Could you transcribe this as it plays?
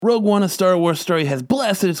Rogue One, a Star Wars story, has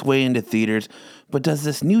blasted its way into theaters, but does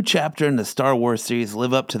this new chapter in the Star Wars series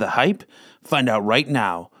live up to the hype? Find out right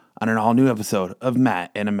now on an all-new episode of Matt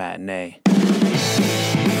and a Matinee.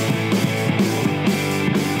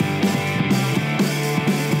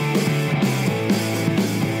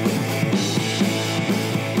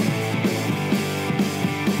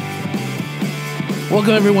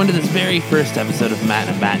 Welcome everyone to this very first episode of Matt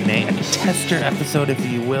and a Matinee, a tester episode, if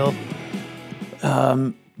you will.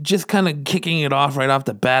 Just kind of kicking it off right off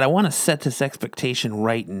the bat, I want to set this expectation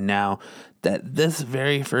right now that this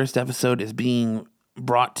very first episode is being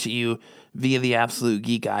brought to you via the Absolute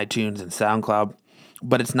Geek iTunes and SoundCloud,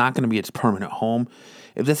 but it's not going to be its permanent home.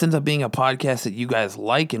 If this ends up being a podcast that you guys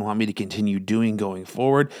like and want me to continue doing going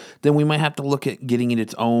forward, then we might have to look at getting it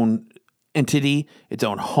its own entity, its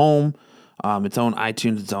own home, its own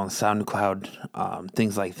iTunes, its own SoundCloud,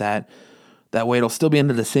 things like that. That way it'll still be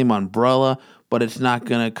under the same umbrella, but it's not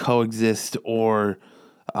going to coexist or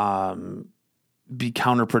be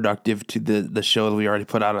counterproductive to the show that we already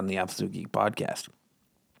put out on the Absolute Geek podcast.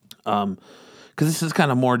 Because this is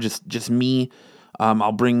kind of more just me.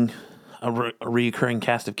 I'll bring a reoccurring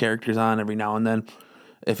cast of characters on every now and then.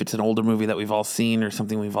 If it's an older movie that we've all seen or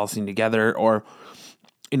something we've all seen together, or,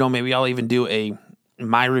 maybe I'll even do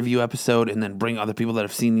my review episode and then bring other people that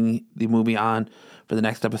have seen the movie on for the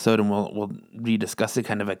next episode, and we'll rediscuss it,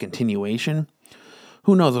 kind of a continuation.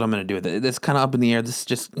 Who knows what I'm going to do with it? It's kind of up in the air. This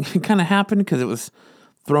just kind of happened because it was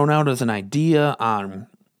thrown out as an idea on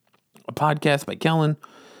a podcast by Kellen,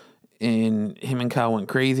 and him and Kyle went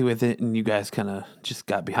crazy with it, and you guys kind of just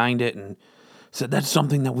got behind it and said that's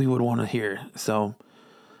something that we would want to hear. So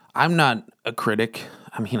I'm not a critic.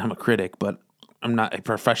 I mean, I'm a critic, but I'm not a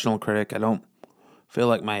professional critic. I don't feel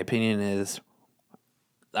like my opinion is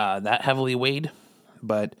that heavily weighed,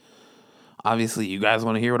 but obviously you guys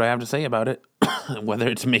want to hear what I have to say about it, whether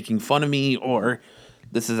it's making fun of me or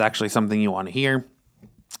this is actually something you want to hear.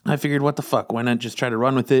 I figured, what the fuck, why not just try to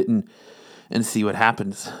run with it and see what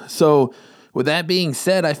happens. So with that being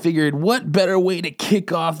said, I figured what better way to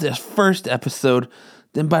kick off this first episode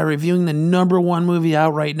than by reviewing the number one movie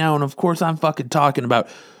out right now, and of course I'm fucking talking about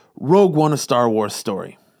Rogue One, a Star Wars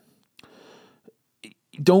story.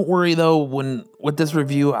 Don't worry though, with this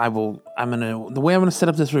review, the way I'm gonna set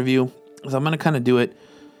up this review is I'm gonna kind of do it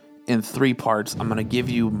in three parts. I'm gonna give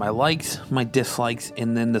you my likes, my dislikes,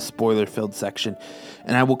 and then the spoiler-filled section.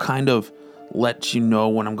 And I will kind of let you know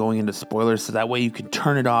when I'm going into spoilers, so that way you can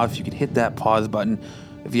turn it off, you can hit that pause button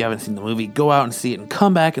if you haven't seen the movie, go out and see it, and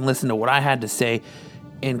come back and listen to what I had to say,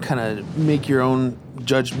 and kind of make your own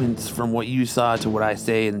judgments from what you saw to what I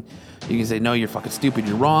say, and you can say, no, you're fucking stupid,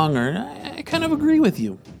 you're wrong, or I kind of agree with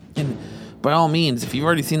you. And by all means, if you've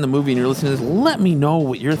already seen the movie and you're listening to this, let me know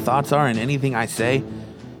what your thoughts are on anything I say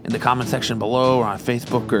in the comment section below, or on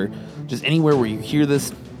Facebook, or just anywhere where you hear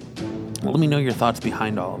this. Let me know your thoughts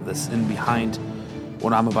behind all of this and behind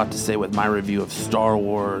what I'm about to say with my review of Star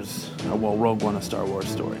Wars, Rogue One, a Star Wars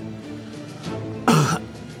story.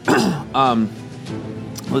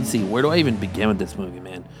 Let's see, where do I even begin with this movie,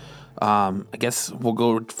 man? I guess we'll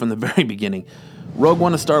go from the very beginning. Rogue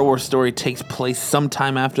One, a Star Wars story takes place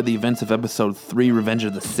sometime after the events of Episode 3, Revenge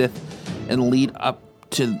of the Sith, and lead up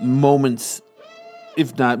to moments,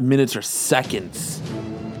 if not minutes or seconds,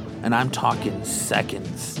 and I'm talking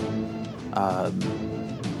seconds,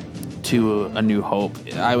 to A New Hope.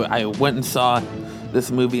 I went and saw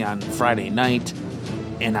this movie on Friday night,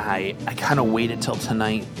 and I kind of waited till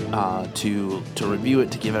tonight to review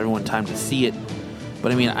it, to give everyone time to see it.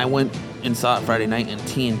 But I mean, I went and saw it Friday night, and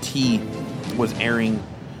TNT was airing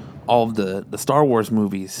all of the Star Wars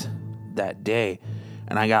movies that day.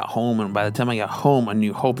 And I got home, and by the time I got home, A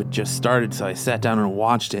New Hope had just started, so I sat down and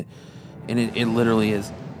watched it. And it literally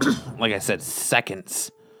is, like I said,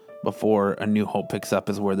 seconds before A New Hope picks up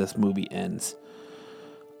is where this movie ends.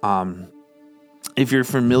 If you're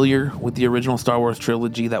familiar with the original Star Wars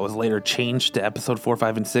trilogy that was later changed to Episode 4,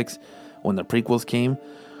 5, and 6 when the prequels came,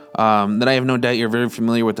 then I have no doubt you're very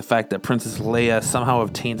familiar with the fact that Princess Leia somehow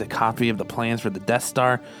obtains a copy of the plans for the Death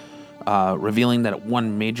Star, revealing that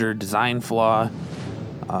one major design flaw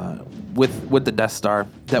with the Death Star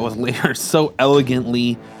that was later so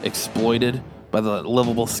elegantly exploited by the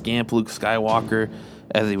lovable scamp Luke Skywalker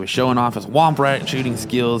as he was showing off his womp rat shooting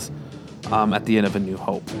skills at the end of A New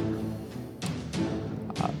Hope.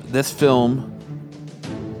 This film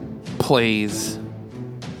plays...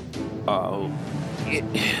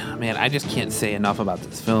 man, I just can't say enough about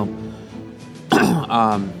this film.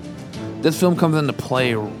 This film comes into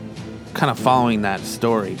play kind of following that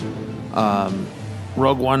story.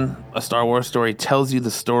 Rogue One, A Star Wars Story, tells you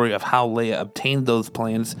the story of how Leia obtained those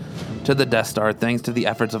plans to the Death Star thanks to the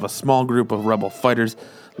efforts of a small group of rebel fighters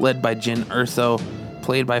led by Jyn Erso,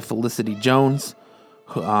 played by Felicity Jones,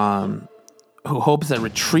 who hopes that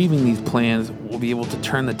retrieving these plans will be able to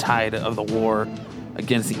turn the tide of the war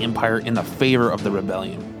against the Empire in the favor of the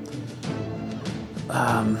rebellion.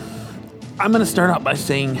 I'm going to start out by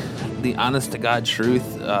saying the honest-to-God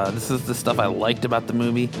truth. This is the stuff I liked about the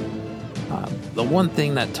movie. The one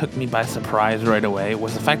thing that took me by surprise right away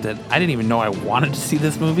was the fact that I didn't even know I wanted to see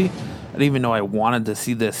this movie. I didn't even know I wanted to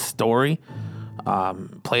see this story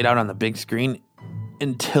played out on the big screen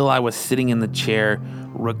until I was sitting in the chair,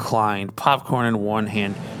 reclined, popcorn in one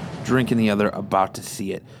hand, drink in the other, about to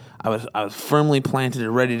see it. I was firmly planted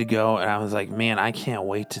and ready to go, and I was like, man, I can't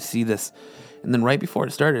wait to see this. And then right before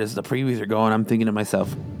it started, as the previews are going, I'm thinking to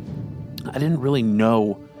myself, I didn't really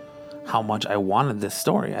know how much I wanted this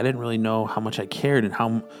story. I didn't really know how much I cared and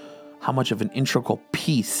how much of an integral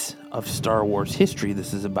piece of Star Wars history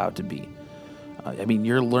this is about to be. I mean,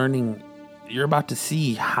 you're about to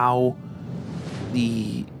see how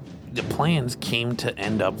the plans came to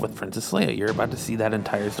end up with Princess Leia. You're about to see that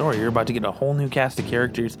entire story. You're about to get a whole new cast of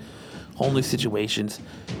characters, whole new situations.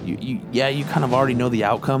 You kind of already know the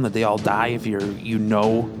outcome, that they all die. If you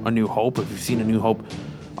know A New Hope, if you've seen A New Hope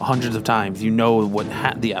hundreds of times, you know what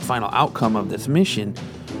the final outcome of this mission,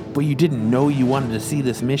 but you didn't know you wanted to see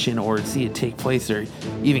this mission or see it take place or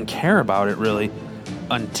even care about it really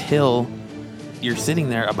until you're sitting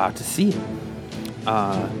there about to see it.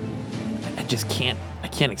 I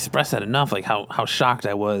can't express that enough, like how shocked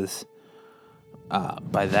I was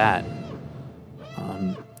by that.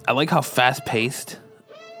 I like how fast-paced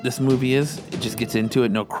this movie is. It just gets into it,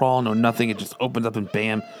 no crawl, no nothing. It just opens up and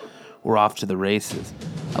bam, we're off to the races.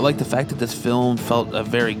 I like the fact that this film felt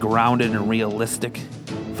very grounded and realistic.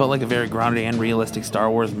 Felt like a very grounded and realistic Star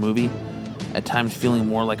Wars movie. At times feeling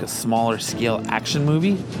more like a smaller scale action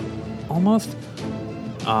movie, almost.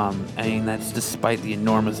 I mean, that's despite the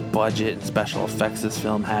enormous budget and special effects this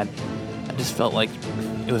film had. I just felt like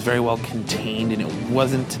it was very well contained, and it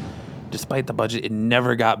wasn't, despite the budget, it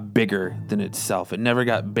never got bigger than itself. It never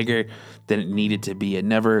got bigger than it needed to be. It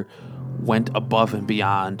never went above and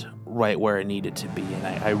beyond right where it needed to be. And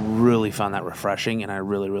I really found that refreshing, and I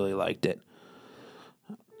really, really liked it.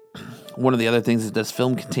 One of the other things is this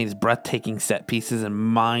film contains breathtaking set pieces and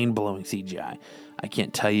mind-blowing CGI. I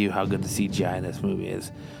can't tell you how good the CGI in this movie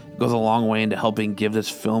is. It goes a long way into helping give this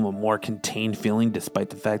film a more contained feeling, despite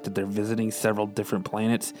the fact that they're visiting several different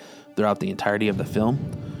planets throughout the entirety of the film.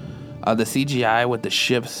 The CGI with the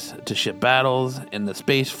ships-to-ship battles and the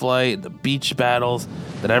space flight, the beach battles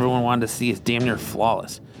that everyone wanted to see is damn near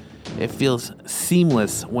flawless. It feels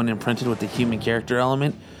seamless when imprinted with the human character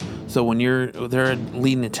element. So when they're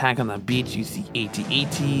leading an attack on the beach, you see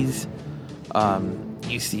AT-ATs,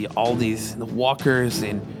 you see all these walkers,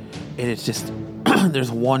 and it's just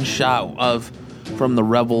there's one shot from the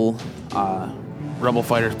rebel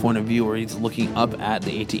fighter's point of view where he's looking up at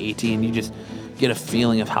the AT-AT, and you just get a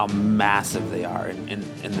feeling of how massive they are and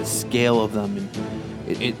the scale of them,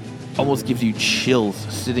 and it almost gives you chills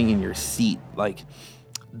sitting in your seat, like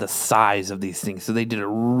the size of these things. So they did a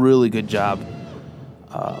really good job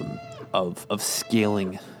of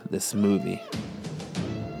scaling this movie.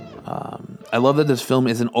 I love that this film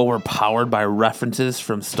isn't overpowered by references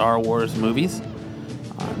from Star Wars movies.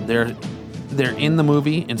 They're in the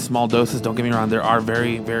movie in small doses. Don't get me wrong. There are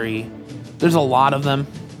there's a lot of them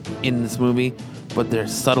in this movie, but they're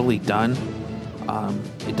subtly done.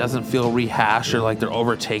 It doesn't feel rehashed or like they're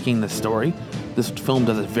overtaking the story. This film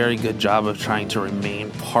does a very good job of trying to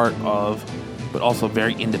remain part of, but also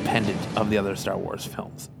very independent of the other Star Wars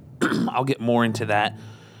films. I'll get more into that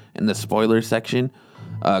in the spoiler section,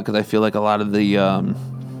 because I feel like a lot of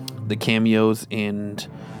the cameos and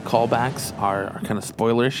callbacks are kind of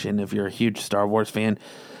spoilerish, and if you're a huge Star Wars fan,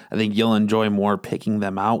 I think you'll enjoy more picking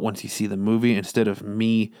them out once you see the movie instead of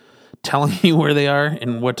me telling you where they are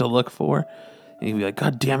and what to look for. And you'll be like,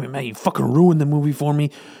 God damn it, man, you fucking ruined the movie for me,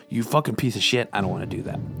 you fucking piece of shit. I don't want to do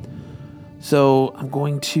that. So I'm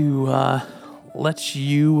going to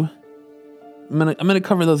I'm gonna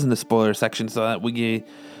cover those in the spoiler section, so that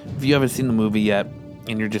if you haven't seen the movie yet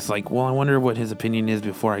and you're just like, well, I wonder what his opinion is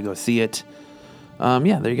before I go see it.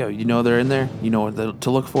 Yeah, there you go. You know they're in there. You know to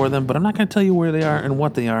look for them, but I'm not going to tell you where they are and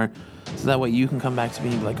what they are, so that way you can come back to me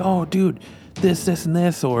and be like, oh, dude, this, and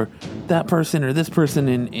this, or that person or this person,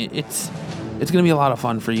 and it's going to be a lot of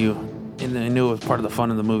fun for you. And I knew it was part of the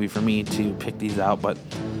fun of the movie for me to pick these out, but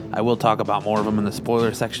I will talk about more of them in the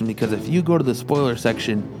spoiler section, because if you go to the spoiler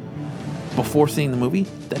section before seeing the movie,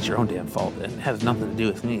 that's your own damn fault. It has nothing to do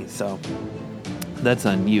with me. So that's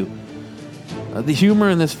on you. The humor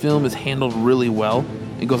in this film is handled really well.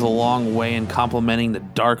 It goes a long way in complementing the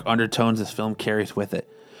dark undertones this film carries with it.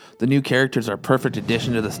 The new characters are a perfect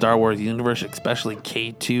addition to the Star Wars universe, especially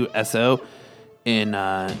K2SO in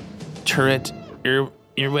Turret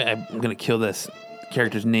Irwin. I'm going to kill this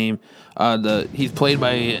character's name. He's played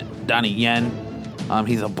by Donnie Yen.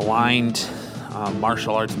 He's a blind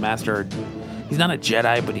martial arts master. He's not a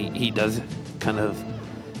Jedi, but he does kind of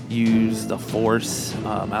use the Force.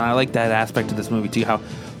 And I like that aspect of this movie, too, how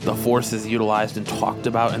the Force is utilized and talked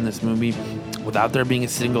about in this movie without there being a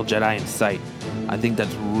single Jedi in sight. I think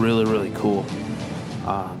that's really, really cool.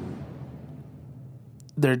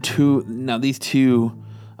 These two,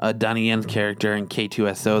 Donnie Yen's character and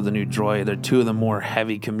K2SO, the new droid, they're two of the more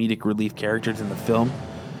heavy comedic relief characters in the film,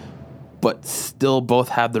 but still both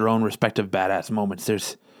have their own respective badass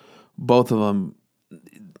moments. Both of them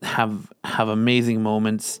have amazing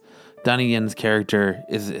moments. Donnie Yen's character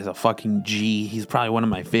is a fucking G. He's probably one of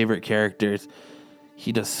my favorite characters.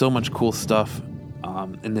 He does so much cool stuff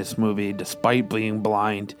in this movie, despite being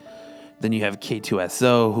blind. Then you have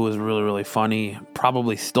K2SO, who is really, really funny,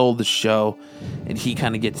 probably stole the show, and he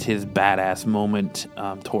kind of gets his badass moment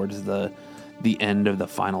towards the end of the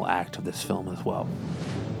final act of this film as well.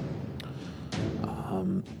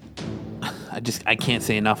 I can't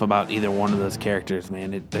say enough about either one of those characters,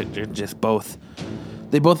 man. They're just both.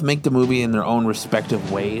 They both make the movie in their own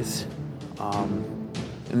respective ways.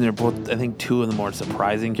 And they're both, I think, two of the more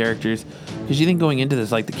surprising characters. Because you think going into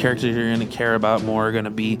this, like, the characters you're going to care about more are going to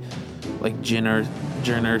be, like, Jyn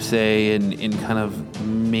Erso and kind of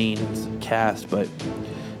main cast. But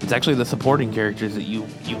it's actually the supporting characters that you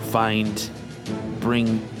find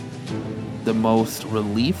bring the most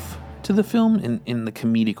relief to the film in the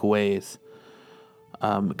comedic ways.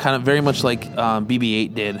 Kind of very much like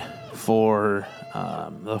BB-8 did for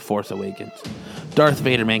The Force Awakens. Darth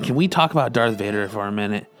Vader, man. Can we talk about Darth Vader for a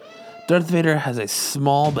minute? Darth Vader has a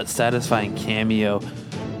small but satisfying cameo.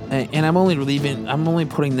 And I'm only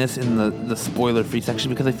putting this in the spoiler-free section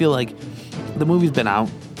because I feel like the movie's been out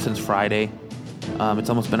since Friday. It's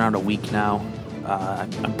almost been out a week now.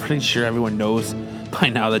 I'm pretty sure everyone knows by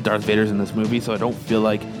now that Darth Vader's in this movie, so I don't feel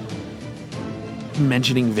like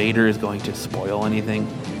mentioning Vader is going to spoil anything.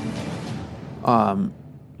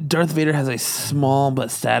 Darth Vader has a small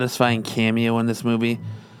but satisfying cameo in this movie.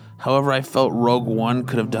 However, I felt Rogue One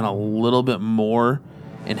could have done a little bit more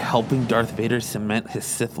in helping Darth Vader cement his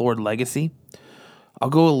Sith Lord legacy. I'll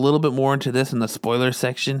go a little bit more into this in the spoiler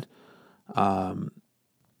section. But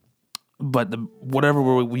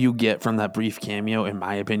whatever you get from that brief cameo, in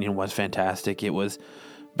my opinion, was fantastic. It was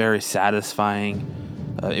very satisfying.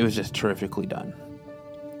 It was just terrifically done.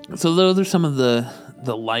 So those are some of the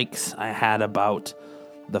likes I had about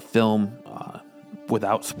the film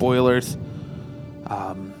without spoilers.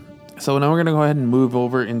 So now we're going to go ahead and move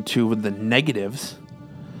over into the negatives.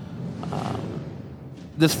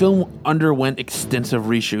 This film underwent extensive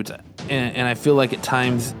reshoots, and I feel like at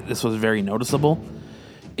times this was very noticeable.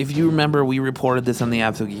 If you remember, we reported this on the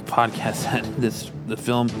Absolute Geek podcast that the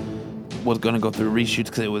film was going to go through reshoots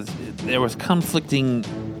because there was conflicting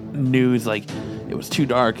news, like it was too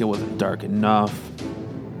dark, it wasn't dark enough.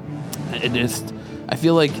 I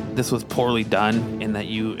feel like this was poorly done in that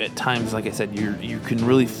you, at times, like I said, you can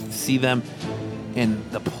really see them in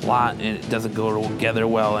the plot, and it doesn't go together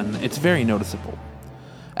well, and it's very noticeable.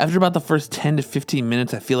 After about the first 10 to 15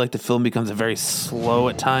 minutes, I feel like the film becomes very slow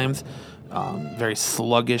at times, very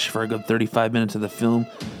sluggish for a good 35 minutes of the film.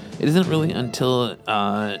 It isn't really until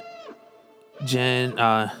Jyn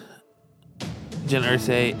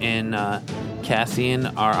Erso and Cassian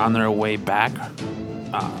are on their way back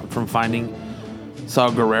from finding Saw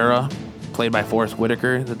Gerrera, played by Forrest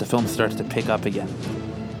Whitaker, that the film starts to pick up again.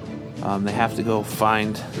 They have to go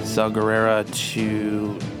find Saw Gerrera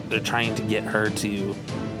they're trying to get her to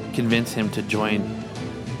convince him to join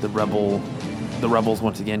the rebels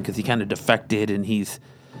once again, because he kind of defected and he's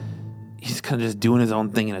kind of just doing his own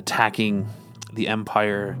thing and attacking the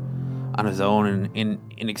Empire on his own, and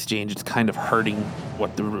in exchange it's kind of hurting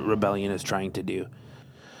what the rebellion is trying to do.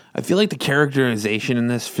 I feel like the characterization in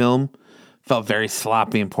this film felt very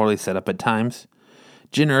sloppy and poorly set up at times.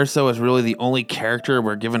 Jyn Erso is really the only character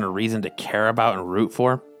we're given a reason to care about and root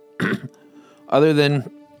for, other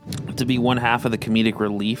than to be one half of the comedic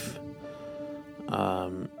relief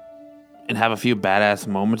and have a few badass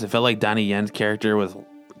moments. It felt like Donnie Yen's character was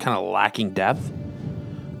kind of lacking depth.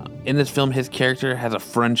 In this film, his character has a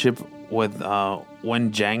friendship with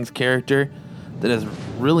Wen Zhang's character that has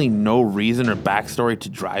really no reason or backstory to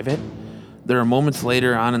drive it. There are moments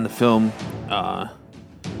later on in the film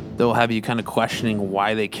they'll have you kind of questioning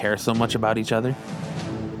why they care so much about each other.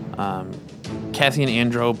 Cassian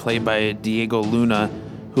Andor, played by Diego Luna,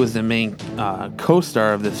 who is the main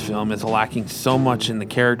co-star of this film, is lacking so much in the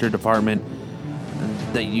character department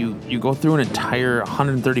that you go through an entire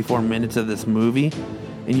 134 minutes of this movie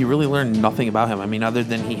and you really learn nothing about him. I mean, other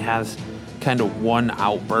than he has kind of one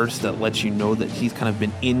outburst that lets you know that he's kind of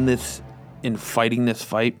been in fighting this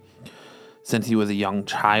fight since he was a young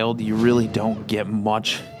child. You really don't get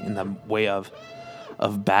much in the way of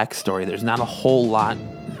backstory. There's not a whole lot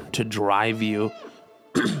to drive you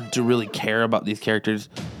to really care about these characters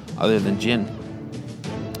other than Jin.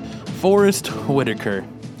 Forest Whitaker.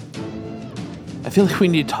 I feel like we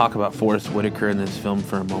need to talk about Forest Whitaker in this film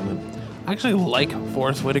for a moment. I actually like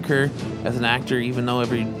Forest Whitaker as an actor, even though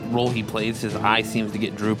every role he plays, his eye seems to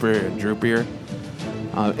get droopier and droopier.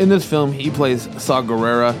 In this film, he plays Saw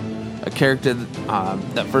Gerrera, a character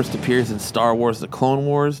that first appears in Star Wars The Clone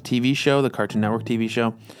Wars TV show, the Cartoon Network TV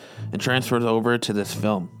show, and transfers over to this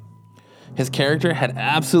film. His character had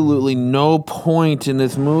absolutely no point in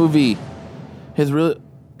this movie. His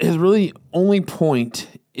really only point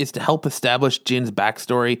is to help establish Jin's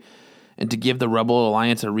backstory and to give the Rebel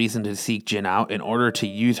Alliance a reason to seek Jin out in order to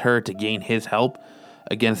use her to gain his help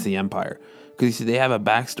against the Empire. Because you see, they have a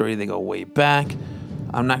backstory, they go way back.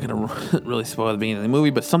 I'm not going to really spoil the beginning of the movie,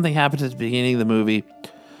 but something happens at the beginning of the movie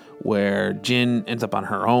where Jin ends up on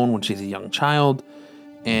her own when she's a young child,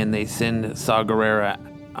 and they send Saw Gerrera,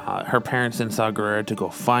 her parents send Saw Gerrera to go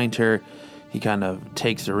find her. He kind of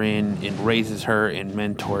takes her in and raises her and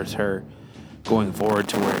mentors her going forward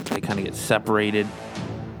to where they kind of get separated.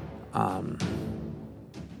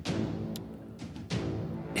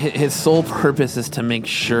 His sole purpose is to make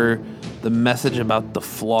sure the message about the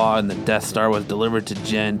flaw in the Death Star was delivered to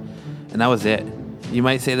Jin, and that was it. You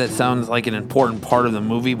might say that sounds like an important part of the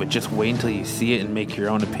movie, but just wait until you see it and make your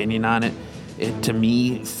own opinion on it. To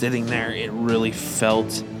me, sitting there, it really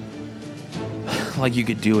felt like you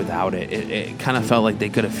could do without it. It kind of felt like they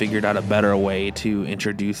could have figured out a better way to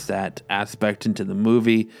introduce that aspect into the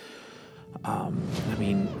movie. I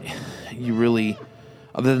mean, you really,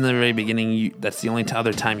 other than the very beginning, that's the only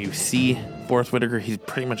other time you see Forest Whitaker. He's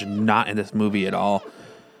pretty much not in this movie at all.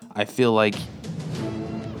 I feel like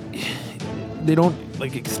they don't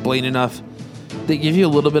explain enough. They give you a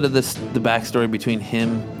little bit of the backstory between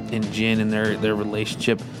him and Jin and their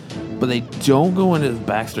relationship, but they don't go into his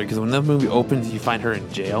backstory, because when the movie opens, you find her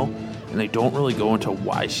in jail, and they don't really go into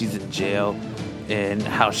why she's in jail and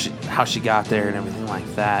how she got there and everything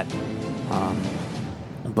like that.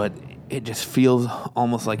 But it just feels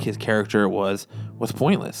almost like his character was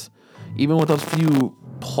pointless. Even with those few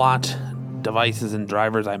plot devices and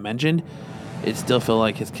drivers I mentioned, it still felt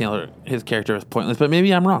like his character was pointless. But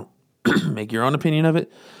maybe I'm wrong. Make your own opinion of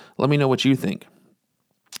it. Let me know what you think.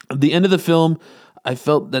 The end of the film, I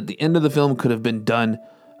felt that the end of the film could have been done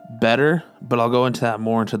better, but I'll go into that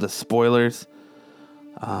more into the spoilers.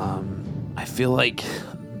 I feel like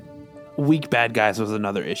weak bad guys was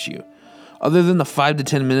another issue. Other than the 5 to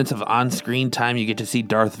 10 minutes of on-screen time you get to see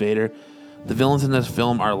Darth Vader, the villains in this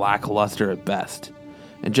film are lackluster at best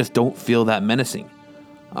and just don't feel that menacing.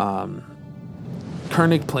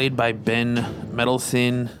 Krennic, played by Ben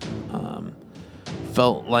Mendelsohn,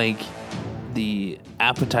 felt like the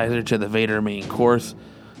appetizer to the Vader main course,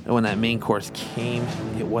 and when that main course came,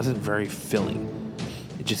 it wasn't very filling.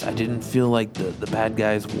 I didn't feel like the bad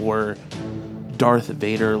guys were Darth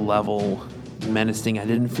Vader level menacing. I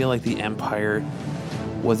didn't feel like the Empire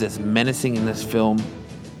was as menacing in this film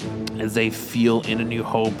as they feel in A New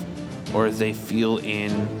Hope, or as they feel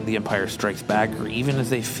in The Empire Strikes Back, or even as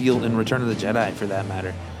they feel in Return of the Jedi, for that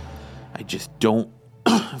matter. I just don't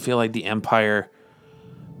feel like the Empire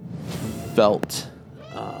felt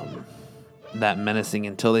that menacing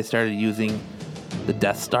until they started using the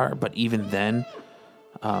Death Star. But even then,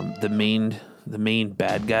 the main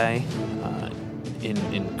bad guy in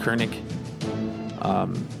Krennic,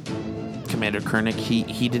 Commander Krennic,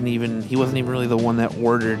 he wasn't even really the one that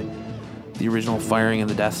ordered the original firing of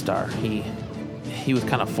the Death Star. He was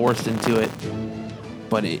kind of forced into it,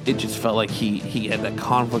 but it just felt like he had that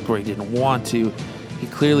conflict where he didn't want to. He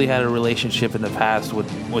clearly had a relationship in the past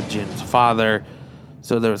with Jin's father,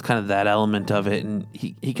 so there was kind of that element of it, and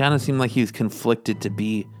he kind of seemed like he was conflicted to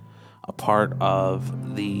be a part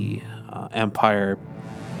of the Empire.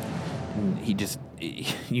 And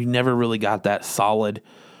you never really got that solid,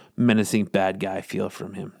 menacing bad guy feel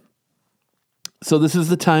from him. So this is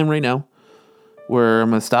the time right now where I'm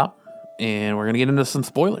going to stop, and we're going to get into some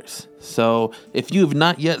spoilers. So if you have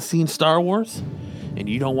not yet seen Star Wars, and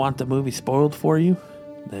you don't want the movie spoiled for you,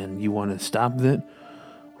 then you want to stop it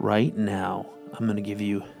right now. I'm going to give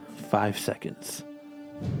you 5 seconds.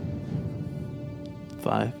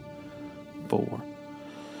 5, 4,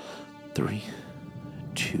 3,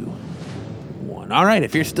 2, 1. All right,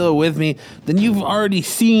 if you're still with me, then you've already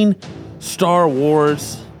seen Star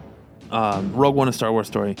Wars, Rogue One: A Star Wars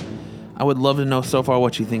Story. I would love to know so far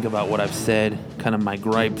what you think about what I've said, kind of my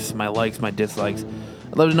gripes, my likes, my dislikes.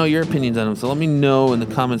 I'd love to know your opinions on them, so let me know in the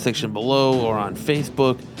comment section below or on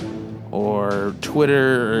Facebook or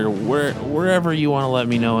Twitter or wherever you want to let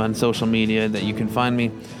me know on social media that you can find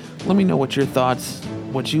me. Let me know what your thoughts,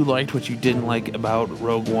 what you liked, what you didn't like about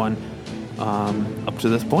Rogue One up to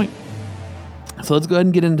this point. So let's go ahead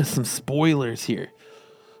and get into some spoilers here.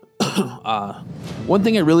 One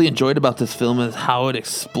thing I really enjoyed about this film is how it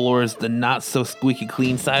explores the not so squeaky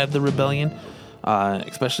clean side of the rebellion,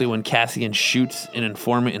 especially when Cassian shoots an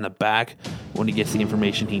informant in the back when he gets the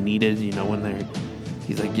information he needed. You know, when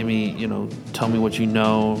he's like, give me, tell me what you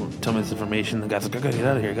know, tell me this information. The guy's like, I gotta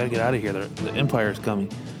get out of here. The Empire's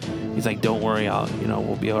coming. He's like, don't worry,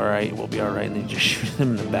 we'll be all right. And then he just shoots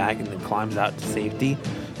him in the back and then climbs out to safety.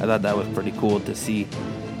 I thought that was pretty cool to see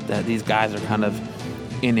that these guys are kind of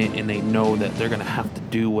in it and they know that they're going to have to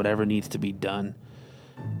do whatever needs to be done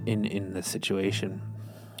in this situation.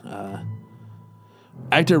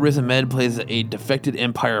 Actor Riz Ahmed plays a defected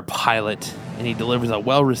Empire pilot, and he delivers a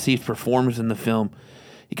well-received performance in the film.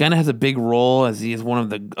 He kind of has a big role as he is one of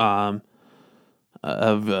the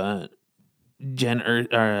Galen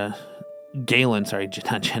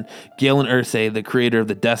Erso, the creator of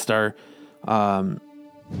the Death Star.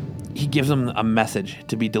 He gives them a message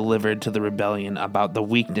to be delivered to the rebellion about the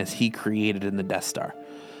weakness he created in the Death Star.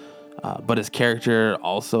 But his character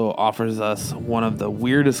also offers us one of the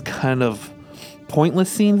weirdest kind of pointless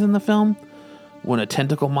scenes in the film, when a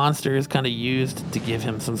tentacle monster is kind of used to give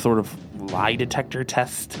him some sort of lie detector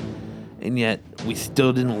test, and yet we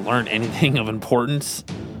still didn't learn anything of importance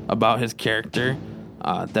about his character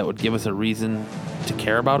that would give us a reason to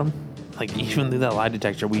care about him. Like, even through that lie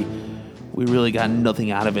detector, we really got nothing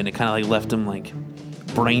out of it. It kind of like left him like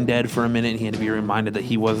brain dead for a minute, and he had to be reminded that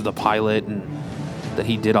he was the pilot and that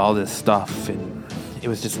he did all this stuff. And it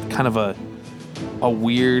was just kind of a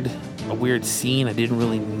weird scene. I didn't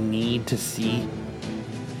really need to see,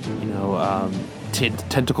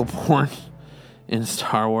 tentacle porn in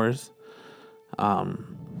Star Wars.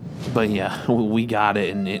 But yeah, we got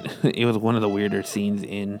it, and it was one of the weirder scenes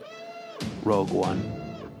in Rogue One.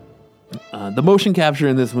 The motion capture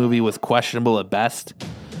in this movie was questionable at best.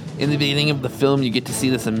 In the beginning of the film, you get to see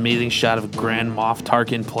this amazing shot of Grand Moff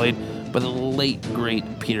Tarkin, played by the late,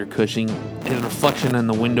 great Peter Cushing, his reflection in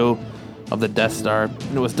the window of the Death Star.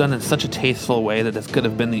 And it was done in such a tasteful way that this could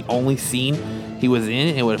have been the only scene he was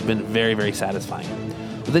in. It would have been very, very satisfying.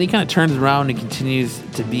 But then he kind of turns around and continues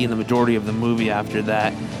to be in the majority of the movie after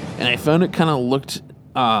that. And I found it kind of looked,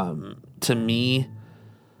 to me,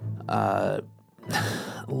 a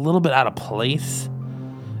little bit out of place.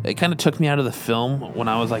 It kind of took me out of the film when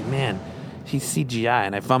I was like, man, he's CGI.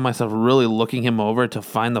 And I found myself really looking him over to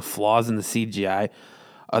find the flaws in the CGI,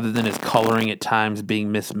 other than his coloring at times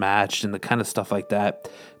being mismatched and the kind of stuff like that.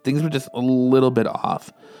 Things were just a little bit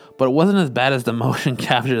off. But it wasn't as bad as the motion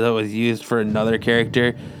capture that was used for another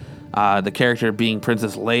character. The character being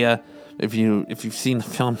Princess Leia. If you've seen the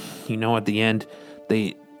film, you know at the end,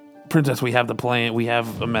 Princess, we have the plan, we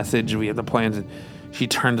have a message, we have the plans, and she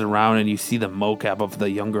turns around and you see the mocap of the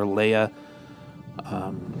younger Leia.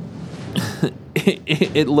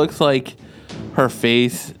 It looks like her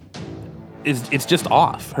face it's just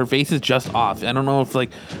off. Her face is just off. I don't know if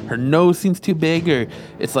like her nose seems too big, or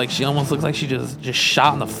it's like she almost looks like she just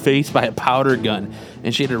shot in the face by a powder gun,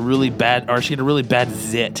 and she had a really bad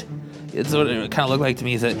zit. It's what it kind of looked like to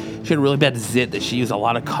me, is that she had a really bad zit that she used a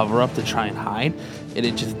lot of cover up to try and hide, and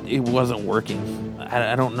it wasn't working.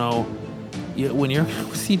 I don't know. When you're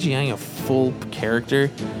CGIing a full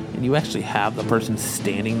character and you actually have the person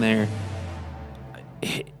standing there,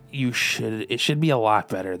 it should be a lot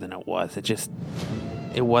better than it was.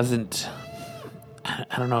 It wasn't,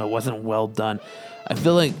 I don't know, it wasn't well done. I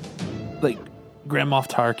feel like Grand Moff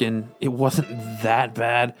Tarkin, it wasn't that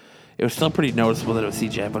bad. It was still pretty noticeable that it was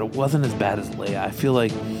CGI, but it wasn't as bad as Leia. I feel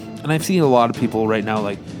like, and I've seen a lot of people right now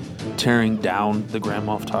like tearing down the Grand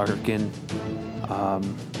Moff Tarkin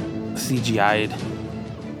CGI'd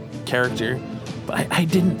character, but I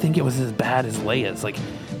didn't think it was as bad as Leia's. Like,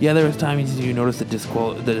 yeah, there was times you notice the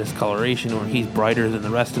discoloration, or he's brighter than the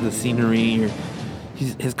rest of the scenery, or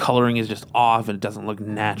his coloring is just off and it doesn't look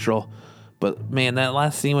natural. But man, that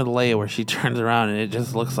last scene with Leia where she turns around and it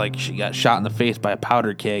just looks like she got shot in the face by a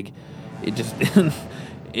powder keg, it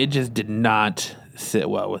just did not sit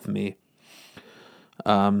well with me.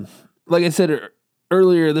 Like I said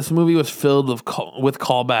earlier, this movie was filled with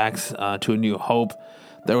callbacks to A New Hope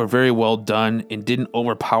that were very well done and didn't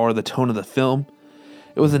overpower the tone of the film.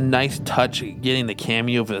 It was a nice touch getting the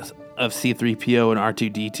cameo of C-3PO and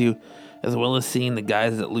R2-D2, as well as seeing the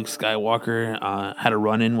guys that Luke Skywalker had a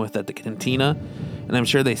run-in with at the cantina. And I'm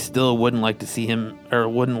sure they still wouldn't like to see him, or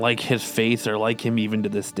wouldn't like his face, or like him even to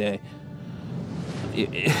this day.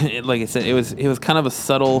 Like I said, it was kind of a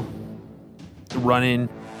subtle run-in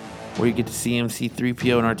where you get to see him.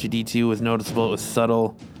 C-3PO and R2-D2 was noticeable. It was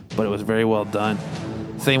subtle, but it was very well done.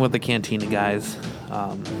 Same with the cantina guys.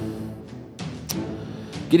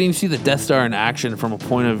 Getting to see the Death Star in action from a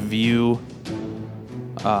point of view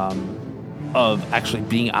of actually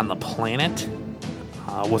being on the planet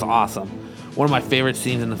was awesome. One of my favorite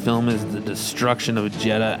scenes in the film is the destruction of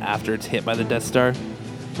Jedha after it's hit by the Death Star.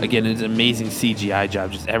 Again, it's an amazing CGI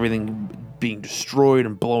job, just everything being destroyed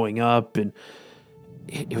and blowing up, and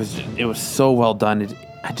it was so well done.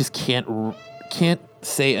 I just can't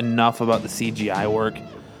say enough about the CGI work,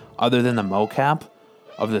 other than the mocap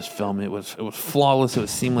of this film. It was flawless. It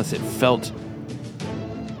was seamless. It felt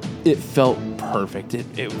perfect.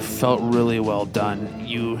 It felt really well done.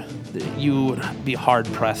 You would be hard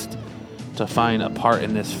pressed to find a part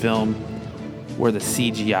in this film where the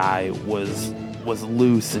CGI was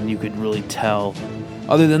loose and you could really tell,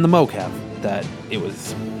 other than the mocap, that it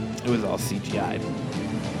was all CGI'd.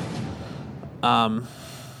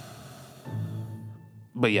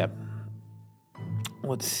 But yeah,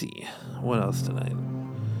 let's see, what else did I?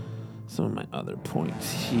 Some of my other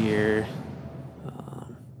points here.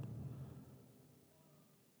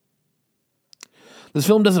 This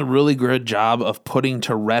film does a really good job of putting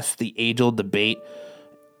to rest the age-old debate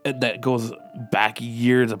that goes back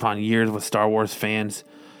years upon years with Star Wars fans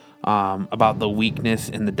about the weakness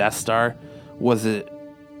in the Death Star. Was it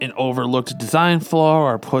an overlooked design flaw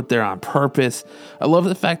or put there on purpose? I love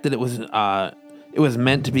the fact that it was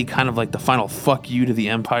meant to be kind of like the final fuck you to the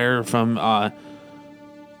Empire from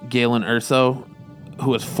Galen Erso,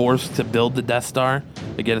 who was forced to build the Death Star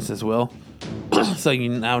against his will. So you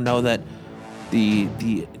now know that the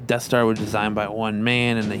Death Star was designed by one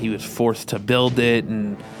man and that he was forced to build it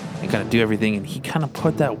and kind of do everything. And he kind of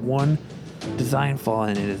put that one design flaw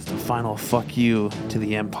in it as the final fuck you to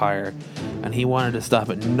the Empire. And he wanted to stop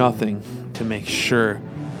at nothing to make sure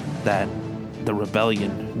that the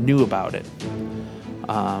rebellion knew about it.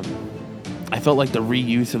 I felt like the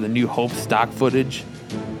reuse of the New Hope stock footage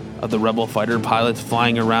of the Rebel fighter pilots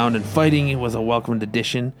flying around and fighting was a welcomed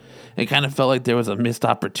addition. It kind of felt like there was a missed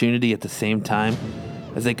opportunity at the same time,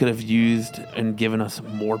 as they could have used and given us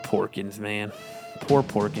more Porkins, man. Poor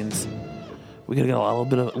Porkins. We could have got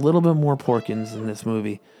a little bit more Porkins in this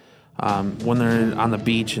movie. When they're on the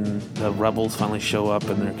beach and the rebels finally show up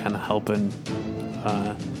and they're kind of helping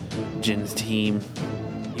Jin's team,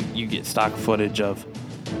 you get stock footage of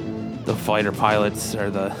the fighter pilots or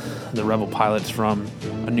the rebel pilots from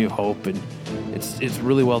A New Hope, and it's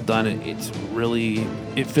really well done.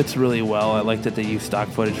 It fits really well. I like that they use stock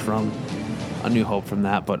footage from A New Hope from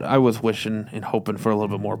that, but I was wishing and hoping for a little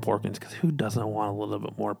bit more Porkins, because who doesn't want a little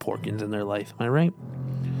bit more Porkins in their life? Am I right?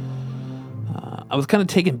 I was kind of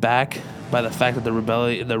taken back by the fact that the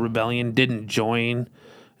rebellion didn't join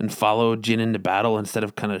and follow Jyn into battle instead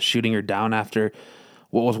of kind of shooting her down after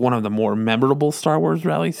what was one of the more memorable Star Wars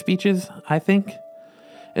rally speeches, I think.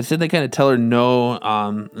 Instead, they kind of tell her no,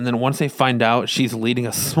 and then once they find out she's leading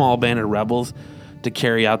a small band of rebels to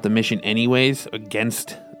carry out the mission anyways,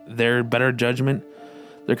 against their better judgment,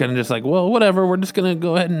 they're kind of just like, well, whatever, we're just going to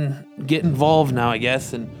go ahead and get involved now, I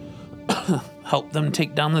guess, and help them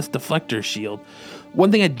take down this deflector shield.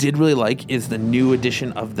 One thing I did really like is the new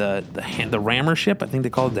addition of the rammer ship. I think they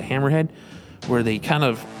call it the Hammerhead, where they kind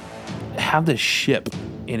of have this ship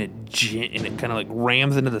and it kind of like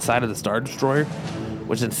rams into the side of the Star Destroyer,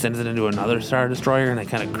 which then sends it into another Star Destroyer, and they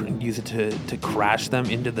kind of use it to crash them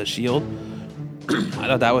into the shield. I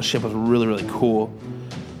thought that ship was really, really cool.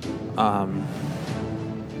 But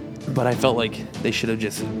I felt like they should have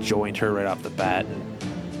just joined her right off the bat, and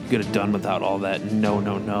you could have done without all that no,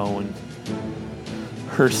 and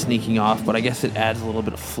her sneaking off. But I guess it adds a little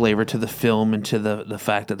bit of flavor to the film and to the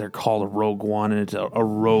fact that they're called a Rogue One, and it's a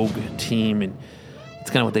rogue team, and it's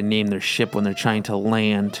kind of what they name their ship when they're trying to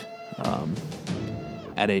land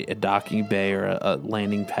at a docking bay or a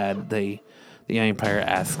landing pad. The Empire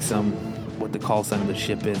asks them what the call sign of the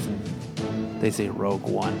ship is, and they say Rogue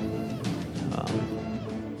One.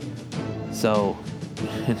 So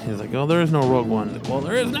he's like, oh, there is no Rogue One. Like, well,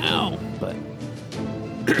 there is now. But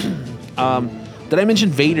did I mention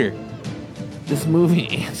Vader? This movie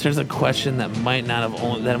answers a question that might have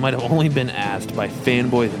only been asked by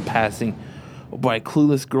fanboys in passing by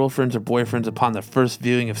clueless girlfriends or boyfriends upon the first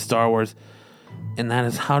viewing of Star Wars, and that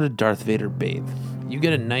is how did Darth Vader bathe? You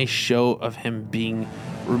get a nice show of him being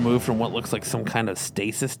removed from what looks like some kind of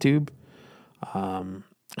stasis tube.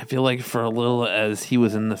 I feel like for a little as he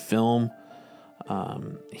was in the film,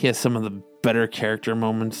 he has some of the better character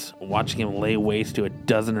moments. Watching him lay waste to a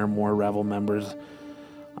dozen or more Rebel members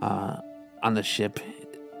on the ship,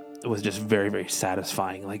 it was just very, very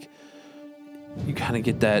satisfying. Like, you kind of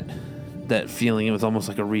get that feeling. It was almost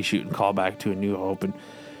like a reshoot and callback to A New Hope, and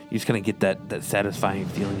you just kind of get that satisfying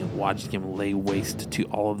feeling of watching him lay waste to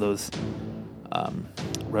all of those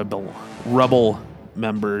rebel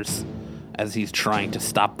members as he's trying to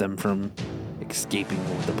stop them from escaping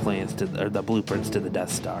with the plans or the blueprints to the Death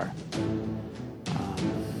Star.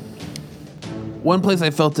 One place I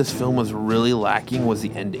felt this film was really lacking was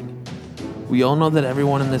the ending. We all know that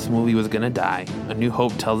everyone in this movie was going to die. A New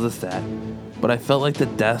Hope tells us that. But I felt like the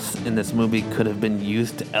deaths in this movie could have been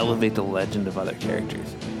used to elevate the legend of other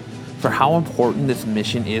characters. For how important this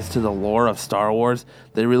mission is to the lore of Star Wars,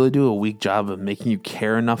 they really do a weak job of making you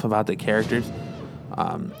care enough about the characters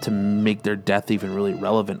to make their death even really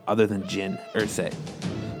relevant other than Jyn Erso.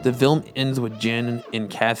 The film ends with Jyn and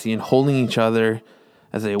Cassian holding each other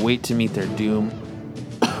as they wait to meet their doom.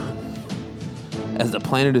 As the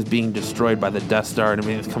planet is being destroyed by the Death Star and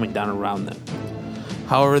everything is coming down around them.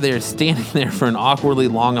 However, they are standing there for an awkwardly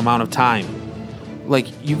long amount of time. Like,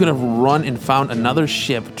 you could have run and found another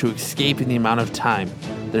ship to escape in the amount of time.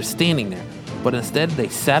 They're standing there. But instead, they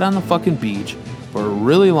sat on the fucking beach for a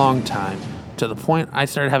really long time, to the point I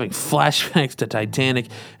started having flashbacks to Titanic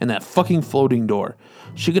and that fucking floating door.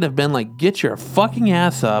 She could have been like, get your fucking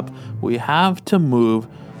ass up. We have to move.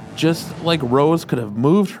 Just like Rose could have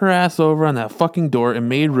moved her ass over on that fucking door and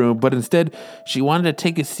made room, but instead she wanted to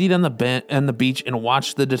take a seat on the beach and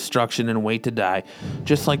watch the destruction and wait to die.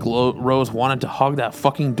 Just like Rose wanted to hug that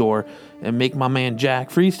fucking door and make my man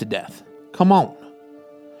Jack freeze to death. Come on.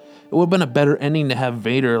 It would have been a better ending to have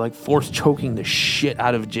Vader like force choking the shit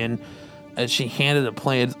out of Jyn as she handed the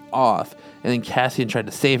plans off, and then Cassian tried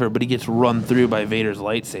to save her, but he gets run through by Vader's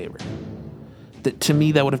lightsaber. To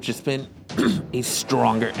me, that would have just been a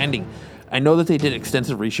stronger ending. I know that they did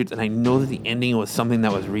extensive reshoots, and I know that the ending was something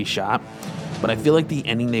that was reshot, but I feel like the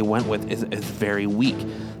ending they went with is very weak.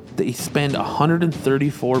 They spend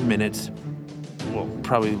 134 minutes, well,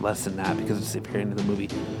 probably less than that because it's the very end of the movie,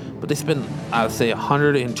 but they spend, I would say,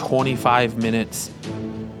 125 minutes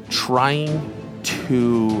trying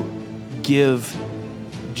to give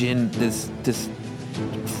Jyn this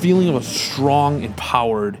feeling of a strong,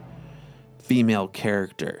 empowered female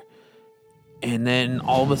character. And then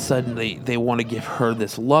all of a sudden they want to give her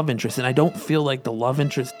this love interest, and I don't feel like the love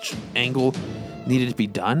interest angle needed to be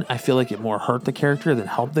done. I feel like it more hurt the character than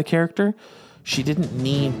helped the character. She didn't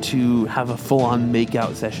need to have a full-on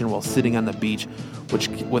make-out session while sitting on the beach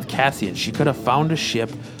with Cassian. She could have found a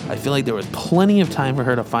ship. I feel like there was plenty of time for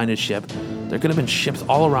her to find a ship. There could have been ships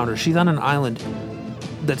all around her. She's on an island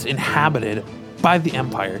that's inhabited by the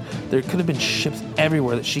Empire. There could have been ships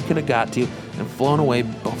everywhere that she could have got to and flown away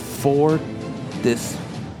before this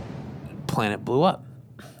planet blew up.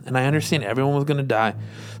 And I understand everyone was going to die.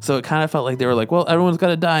 So it kind of felt like they were like, well, everyone's got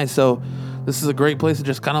to die, so this is a great place to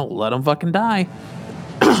just kind of let them fucking die.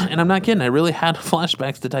 And I'm not kidding. I really had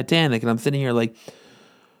flashbacks to Titanic, and I'm sitting here like,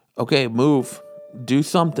 okay, move, do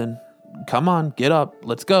something. Come on, get up,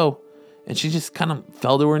 let's go. And she just kind of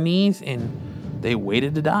fell to her knees, and they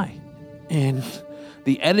waited to die. And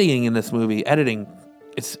the editing in this movie,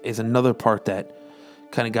 is another part that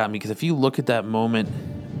kind of got me, because if you look at that moment,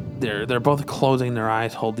 they're both closing their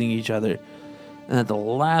eyes, holding each other, and at the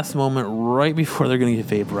last moment, right before they're going to get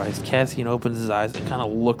vaporized, Cassian opens his eyes and kind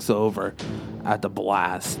of looks over at the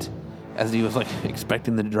blast, as he was like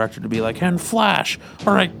expecting the director to be like, and flash,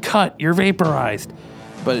 all right, cut, you're vaporized.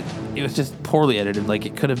 But it was just poorly edited. Like,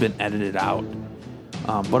 it could have been edited out,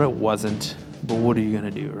 but it wasn't. But what are you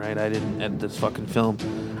gonna do, right? I didn't edit this fucking film.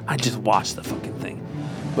 I just watched the fucking thing.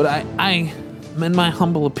 But I, in my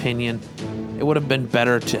humble opinion, it would have been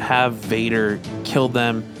better to have Vader kill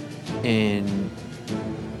them and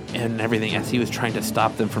everything as he was trying to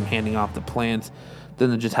stop them from handing off the plans,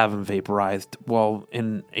 than to just have him vaporized while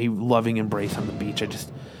in a loving embrace on the beach.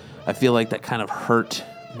 I feel like that kind of hurt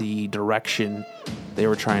the direction they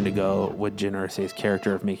were trying to go with Jyn Erso's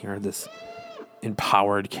character of making her this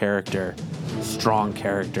empowered character, strong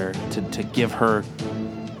character, to give her,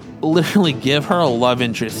 literally give her a love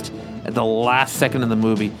interest at the last second of the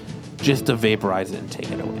movie just to vaporize it and take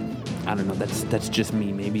it away. I don't know, that's just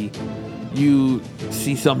me. Maybe you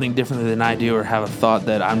see something differently than I do, or have a thought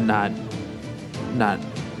that I'm not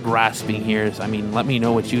grasping here. So, I mean, let me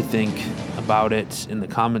know what you think about about it in the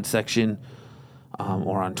comment section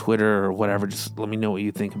or on Twitter or whatever. Just let me know what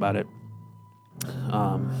you think about it.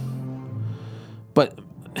 But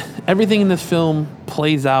everything in this film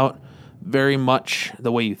plays out very much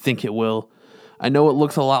the way you think it will. I know it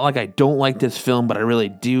looks a lot like I don't like this film, but I really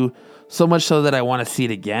do. So much so that I want to see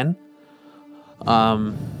it again.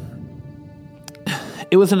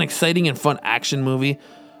 It was an exciting and fun action movie,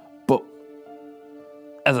 but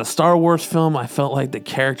as a Star Wars film, I felt like the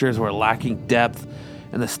characters were lacking depth,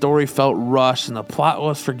 and the story felt rushed, and the plot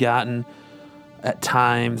was forgotten at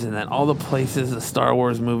times, and then all the places the Star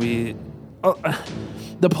Wars movie...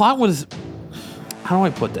 the plot was... How do I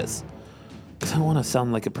put this? Because I don't want to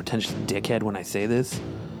sound like a pretentious dickhead when I say this.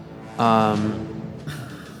 All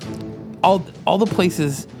the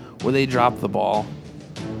places where they drop the ball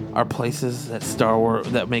are places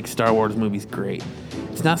that make Star Wars movies great.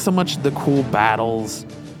 It's not so much the cool battles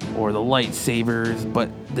or the lightsabers, but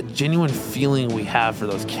the genuine feeling we have for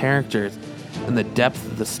those characters and the depth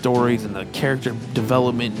of the stories and the character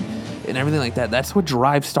development and everything like that. That's what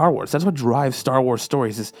drives Star Wars. That's what drives Star Wars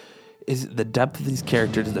stories is the depth of these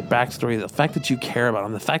characters, the backstory, the fact that you care about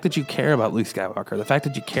them, the fact that you care about Luke Skywalker, the fact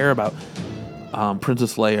that you care about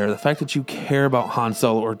Princess Leia, the fact that you care about Han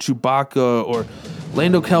Solo or Chewbacca or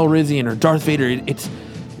Lando Calrissian or Darth Vader. It's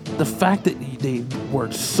the fact that they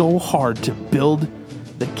worked so hard to build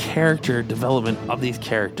the character development of these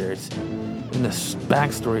characters and the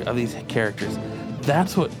backstory of these characters.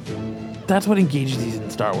 That's what engages you in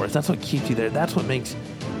Star Wars. That's what keeps you there. That's what makes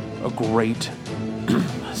a great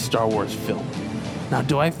Star Wars film. Now,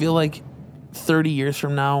 do I feel like 30 years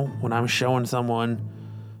from now when I'm showing someone,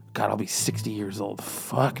 God, I'll be 60 years old.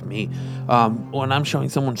 Fuck me. When I'm showing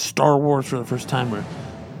someone Star Wars for the first time, or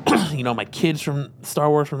my kids from Star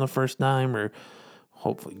Wars from the first time, or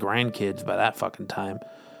hopefully grandkids by that fucking time,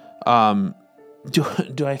 do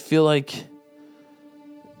I feel like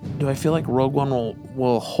Rogue One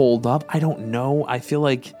will hold up? I don't know. I feel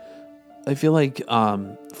like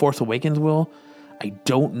Force Awakens will. I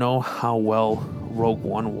don't know how well Rogue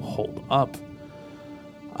One will hold up.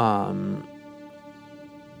 I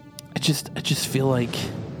just feel like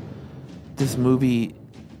this movie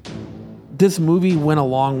went a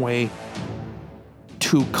long way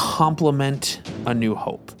to complement A New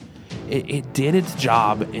Hope. It did its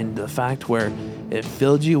job in the fact where it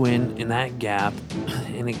filled you in that gap,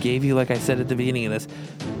 and it gave you, like I said at the beginning of this,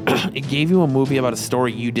 it gave you a movie about a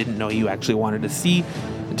story you didn't know you actually wanted to see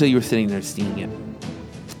until you were sitting there seeing it.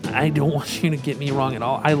 I don't want you to get me wrong at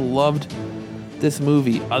all. I loved this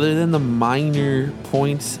movie. Other than the minor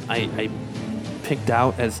points I picked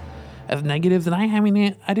out as negatives, and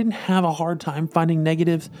I didn't have a hard time finding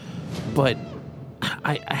negatives, but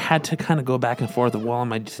I had to kind of go back and forth of, well,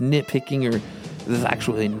 am I just nitpicking, or is this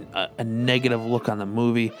actually a negative look on the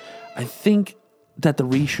movie? I think that the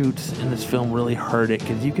reshoots in this film really hurt it,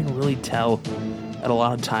 because you can really tell at a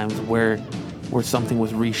lot of times where something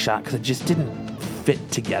was reshot, because it just didn't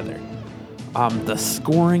fit together. The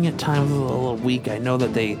scoring at times was a little weak. I know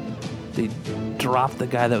that they dropped the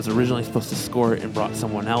guy that was originally supposed to score it and brought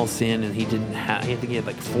someone else in, and he had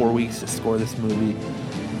like 4 weeks to score this movie,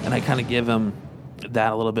 and I kind of give him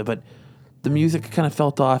that a little bit, but the music kind of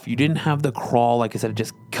felt off. You didn't have the crawl. Like I said, it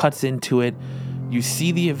just cuts into it. You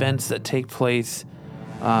see the events that take place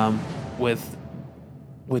with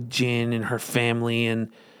Jyn and her family,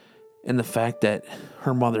 and the fact that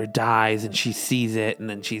her mother dies and she sees it, and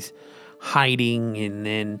then she's hiding, and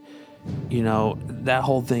then that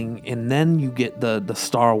whole thing, and then you get the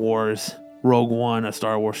Star Wars Rogue One, a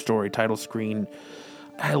Star Wars story title screen.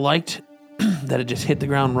 I liked that it just hit the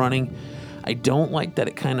ground running. I don't like that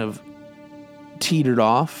it kind of teetered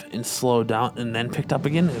off and slowed down and then picked up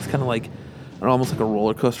again. It's kind of like almost like a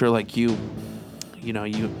roller coaster. Like you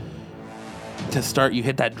to start, you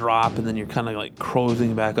hit that drop, and then you're kind of like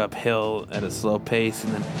cruising back uphill at a slow pace,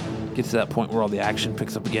 and then it gets to that point where all the action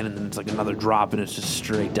picks up again, and then it's like another drop, and it's just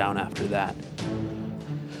straight down after that.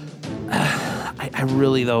 I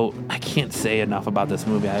really, though, I can't say enough about this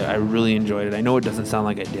movie. I really enjoyed it. I know it doesn't sound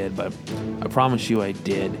like I did, but I promise you I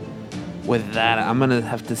did. With that, I'm gonna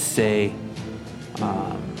have to say,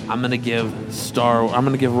 I'm gonna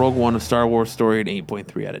give Rogue One, a Star Wars story, an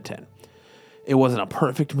 8.3 out of 10. It wasn't a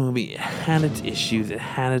perfect movie. It had its issues. It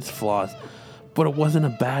had its flaws, but it wasn't a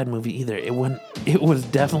bad movie either. It was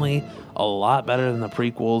definitely a lot better than the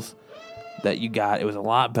prequels that you got. It was a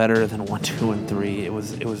lot better than 1, 2, and 3. It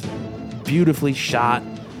was beautifully shot.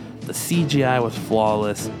 The CGI was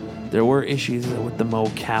flawless. There were issues with the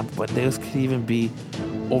mocap, but those could even be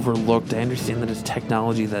overlooked. I understand that it's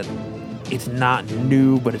technology that it's not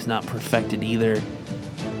new, but it's not perfected either. The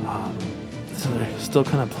So they're still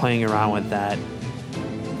kind of playing around with that.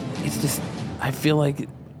 It's just, I feel like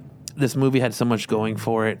this movie had so much going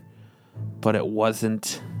for it, but it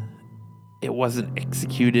wasn't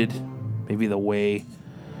executed maybe the way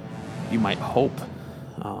you might hope.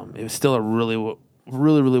 It was still a really,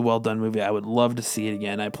 really well done movie. I would love to see it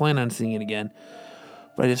again. I plan on seeing it again,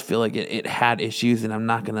 but I just feel like it had issues, and I'm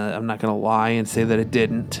not gonna lie and say that it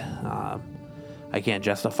didn't. I can't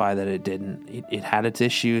justify that it didn't. It had its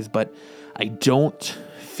issues, but I don't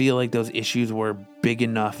feel like those issues were big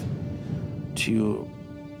enough to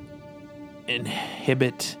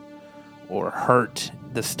inhibit or hurt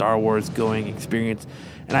the Star Wars going experience.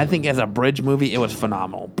 And I think as a bridge movie, it was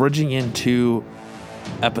phenomenal. Bridging into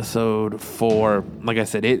episode 4, like I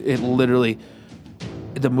said, it literally,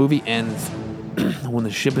 the movie ends when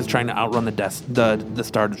the ship is trying to outrun the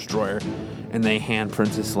Star Destroyer, and they hand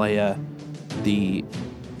Princess Leia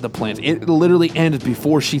the plans. It literally ends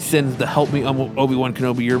before she sends the "Help me, Obi-Wan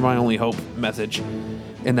Kenobi, you're my only hope" message,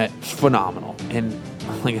 and that's phenomenal. And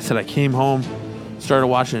like I said, I came home, started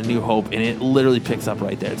watching A New Hope, and it literally picks up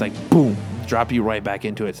right there. It's like boom, drop you right back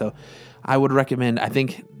into it. So I would recommend, I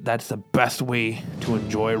think that's the best way to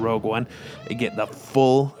enjoy Rogue One and get the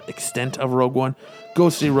full extent of Rogue One. Go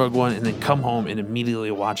see Rogue One and then come home and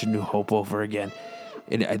immediately watch A New Hope over again.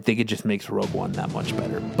 And I think it just makes Rogue One that much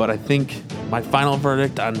better. But I think my final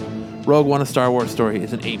verdict on Rogue One, A Star Wars Story,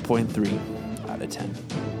 is an 8.3 out of 10.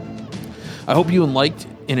 I hope you liked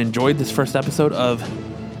and enjoyed this first episode of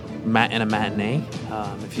Matt and a Matinee.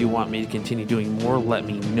 If you want me to continue doing more, let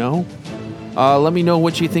me know. Let me know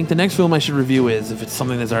what you think the next film I should review is. If it's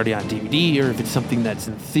something that's already on DVD, or if it's something that's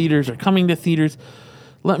in theaters or coming to theaters,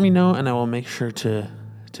 let me know, and I will make sure to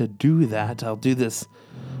do that. I'll do this.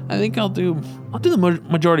 I think I'll do the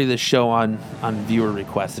majority of this show on viewer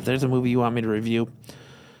requests. If there's a movie you want me to review,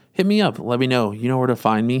 hit me up. Let me know. You know where to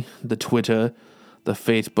find me. The Twitter, the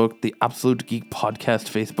Facebook, the Absolute Geek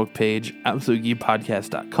Podcast Facebook page,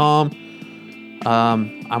 absolutegeekpodcast.com.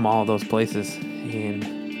 I'm all those places.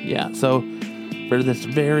 And yeah, so for this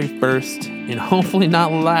very first and hopefully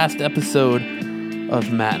not last episode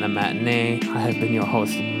of Matt and a Matinee, I have been your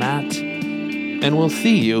host, Matt, and we'll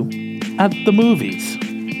see you at the movies.